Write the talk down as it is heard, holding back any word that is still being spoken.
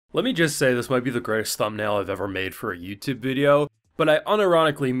Let me just say this might be the greatest thumbnail I've ever made for a YouTube video, but I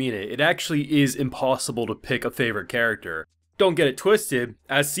unironically mean it. It actually is impossible to pick a favorite character. Don't get it twisted,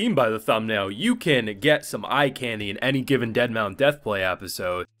 as seen by the thumbnail, you can get some eye candy in any given Dead Mountain Deathplay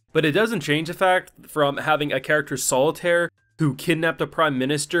episode, but it doesn't change the fact from having a character Solitaire who kidnapped a prime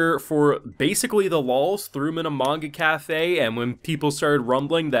minister for basically the lulz, threw him in a manga cafe, and when people started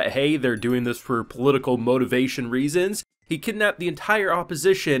rumbling that hey, they're doing this for political motivation reasons, he kidnapped the entire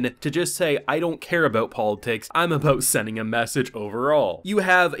opposition to just say, I don't care about politics, I'm about sending a message overall. You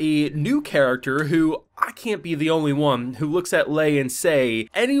have a new character who, I can't be the only one, who looks at Lei and say,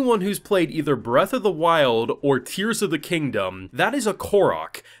 anyone who's played either Breath of the Wild or Tears of the Kingdom, that is a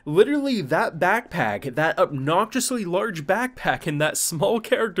Korok. Literally, that backpack, that obnoxiously large backpack and that small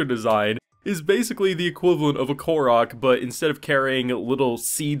character design is basically the equivalent of a Korok, but instead of carrying little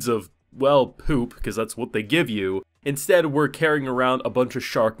seeds of, well, poop, because that's what they give you, instead, we're carrying around a bunch of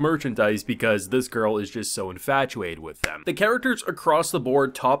shark merchandise because this girl is just so infatuated with them. The characters across the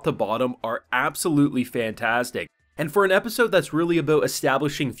board, top to bottom, are absolutely fantastic. And for an episode that's really about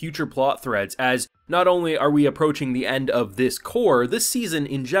establishing future plot threads, as not only are we approaching the end of this core, this season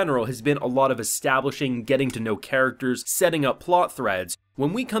in general has been a lot of establishing, getting to know characters, setting up plot threads.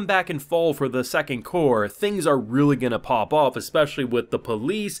 When we come back in fall for the second core, things are really gonna pop off, especially with the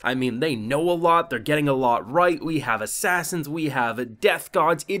police. I mean, they know a lot, they're getting a lot right, we have assassins, we have death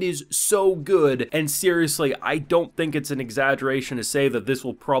gods, it is so good. And seriously, I don't think it's an exaggeration to say that this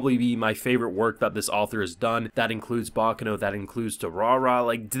will probably be my favorite work that this author has done. That includes Boughton, that includes Rara.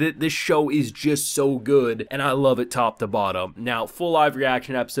 Like, this show is just so good, and I love it top to bottom. Now, full live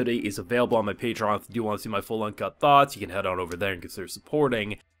reaction episode 8 is available on my Patreon. If you do want to see my full uncut thoughts, you can head on over there and consider supporting.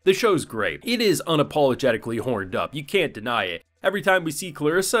 The show's great. It is unapologetically horned up, you can't deny it. Every time we see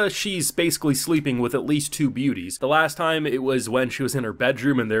Clarissa, she's basically sleeping with at least two beauties. The last time it was when she was in her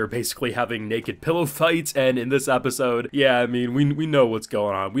bedroom and they were basically having naked pillow fights, and in this episode, yeah, I mean, we know what's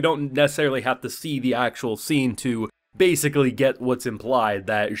going on. We don't necessarily have to see the actual scene to basically get what's implied,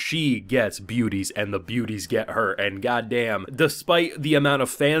 that she gets beauties and the beauties get her, and goddamn, despite the amount of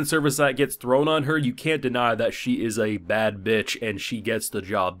fan service that gets thrown on her, you can't deny that she is a bad bitch and she gets the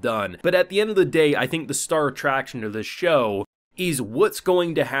job done. But at the end of the day, I think the star attraction of this show is what's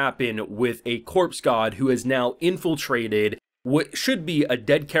going to happen with a corpse god who has now infiltrated what should be a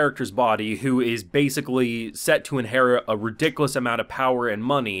dead character's body, who is basically set to inherit a ridiculous amount of power and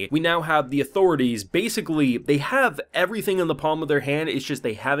money. We now have the authorities, basically, they have everything in the palm of their hand, it's just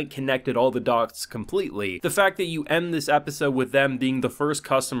they haven't connected all the dots completely. The fact that you end this episode with them being the first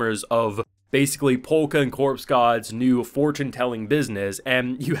customers of basically Polka and Corpse God's new fortune-telling business,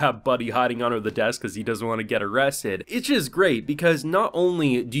 and you have Buddy hiding under the desk because he doesn't want to get arrested. It's just great, because not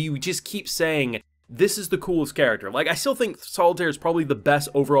only do you just keep saying, this is the coolest character. Like, I still think Solitaire is probably the best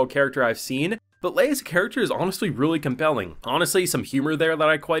overall character I've seen, but Leia's character is honestly really compelling. Honestly, some humor there that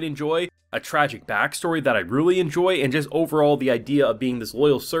I quite enjoy, a tragic backstory that I really enjoy, and just overall the idea of being this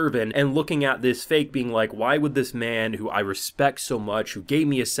loyal servant and looking at this fake being like, why would this man who I respect so much, who gave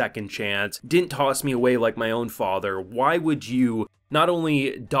me a second chance, didn't toss me away like my own father, why would you not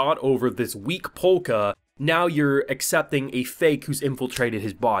only dot over this weak polka, now you're accepting a fake who's infiltrated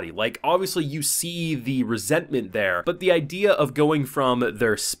his body? Like, obviously you see the resentment there, but the idea of going from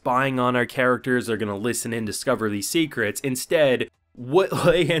they're spying on our characters, they're gonna listen in, discover these secrets, instead, what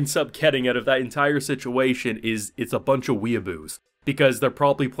Lei ends up getting out of that entire situation is it's a bunch of weeaboos. Because they're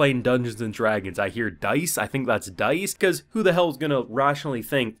probably playing Dungeons and Dragons. I hear dice, I think that's dice, because who the hell is gonna rationally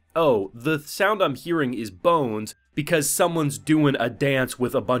think, oh, the sound I'm hearing is bones because someone's doing a dance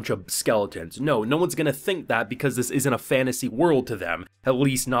with a bunch of skeletons. No one's gonna think that because this isn't a fantasy world to them, at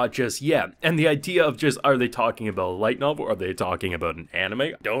least not just yet. And the idea of just, are they talking about a light novel? Are they talking about an anime?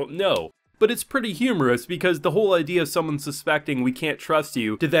 I don't know. But it's pretty humorous because the whole idea of someone suspecting we can't trust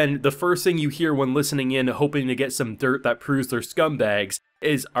you, to then the first thing you hear when listening in hoping to get some dirt that proves they're scumbags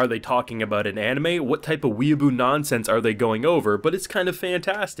is, are they talking about an anime? What type of weeaboo nonsense are they going over? But it's kind of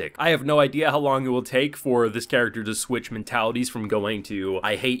fantastic. I have no idea how long it will take for this character to switch mentalities from going to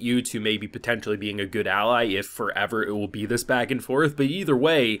I hate you to maybe potentially being a good ally, if forever it will be this back and forth. But either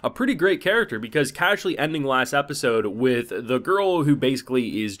way, a pretty great character, because casually ending last episode with the girl who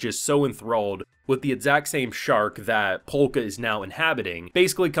basically is just so enthralled with the exact same shark that Polka is now inhabiting,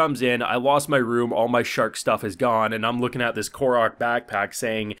 basically comes in, I lost my room, all my shark stuff is gone, and I'm looking at this Korok backpack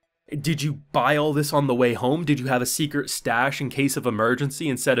saying, did you buy all this on the way home? Did you have a secret stash in case of emergency?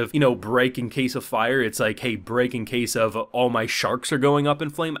 Instead of, you know, break in case of fire, it's like, hey, break in case of all my sharks are going up in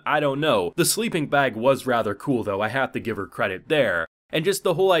flame? I don't know. The sleeping bag was rather cool though, I have to give her credit there. And just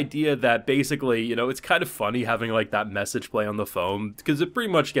the whole idea that basically, you know, it's kind of funny having like that message play on the phone, because it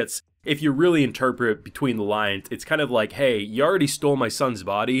pretty much gets, if you really interpret between the lines, it's kind of like, hey, you already stole my son's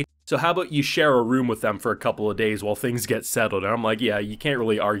body, so how about you share a room with them for a couple of days while things get settled? And I'm like, yeah, you can't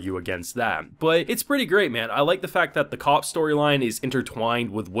really argue against that. But it's pretty great, man. I like the fact that the cop storyline is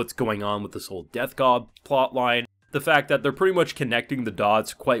intertwined with what's going on with this whole Death God plotline. The fact that they're pretty much connecting the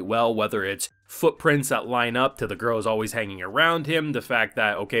dots quite well, whether it's footprints that line up to the girls always hanging around him, the fact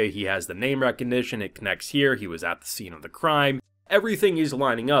that, okay, he has the name recognition, it connects here, he was at the scene of the crime. Everything is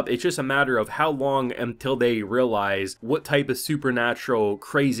lining up. It's just a matter of how long until they realize what type of supernatural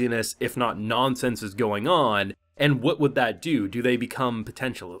craziness, if not nonsense, is going on. And what would that do? Do they become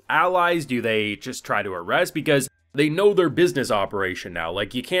potential allies? Do they just try to arrest? Because they know their business operation now.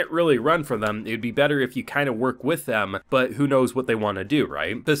 Like, you can't really run from them. It'd be better if you kind of work with them, but who knows what they want to do,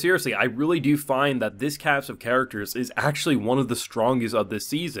 right? But seriously, I really do find that this cast of characters is actually one of the strongest of this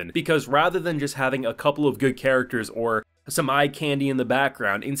season, because rather than just having a couple of good characters or some eye candy in the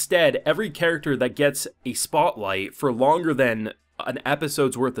background, instead, every character that gets a spotlight for longer than an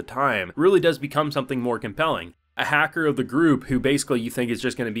episode's worth of time really does become something more compelling. A hacker of the group who basically you think is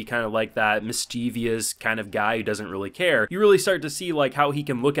just going to be kind of like that mischievous kind of guy who doesn't really care, you really start to see like how he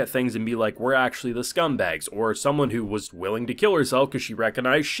can look at things and be like, we're actually the scumbags. Or someone who was willing to kill herself because she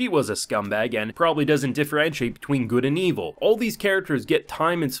recognized she was a scumbag and probably doesn't differentiate between good and evil. All these characters get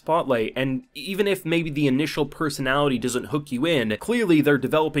time and spotlight, and even if maybe the initial personality doesn't hook you in, clearly they're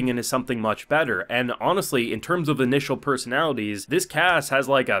developing into something much better. And honestly, in terms of initial personalities, this cast has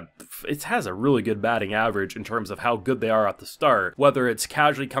like it has a really good batting average in terms of how good they are at the start, whether it's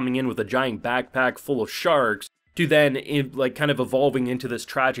casually coming in with a giant backpack full of sharks, to then like kind of evolving into this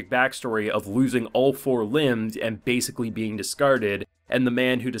tragic backstory of losing all 4 limbs and basically being discarded, and the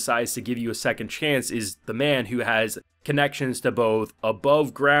man who decides to give you a second chance is the man who has connections to both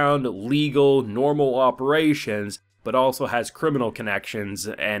above ground, legal, normal operations, but also has criminal connections.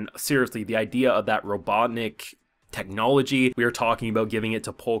 And seriously, the idea of that robotic technology, we were talking about giving it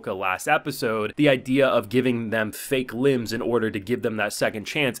to Polka last episode, the idea of giving them fake limbs in order to give them that second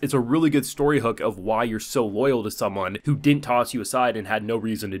chance, it's a really good story hook of why you're so loyal to someone who didn't toss you aside and had no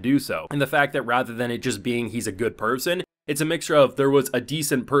reason to do so. And the fact that rather than it just being he's a good person, it's a mixture of there was a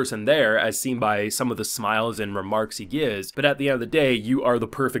decent person there, as seen by some of the smiles and remarks he gives, but at the end of the day, you are the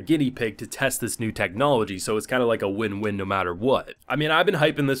perfect guinea pig to test this new technology, so it's kind of like a win-win no matter what. I mean, I've been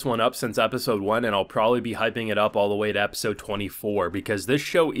hyping this one up since episode 1, and I'll probably be hyping it up all the way to episode 24, because this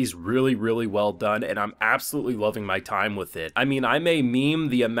show is really, really well done, and I'm absolutely loving my time with it. I mean, I may meme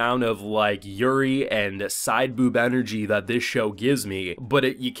the amount of, like, Yuri and side boob energy that this show gives me,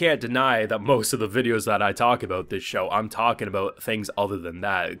 but you can't deny that most of the videos that I talk about this show, I'm talking about things other than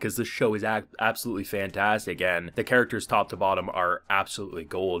that, because this show is absolutely fantastic, and the characters top to bottom are absolutely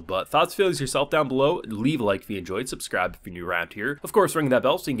gold. But thoughts, feelings yourself down below. Leave a like if you enjoyed, subscribe if you're new around here. Of course, ring that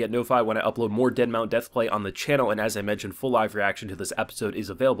bell so you can get notified when I upload more Dead Mount Death Play on the channel, and as I mentioned, full live reaction to this episode is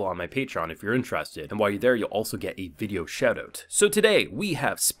available on my Patreon if you're interested, and while you're there, you'll also get a video shoutout. So today, we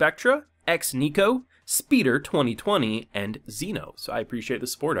have Spectra, Nico, Speeder 2020, and Xeno. So I appreciate the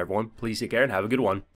support, everyone. Please take care and have a good one.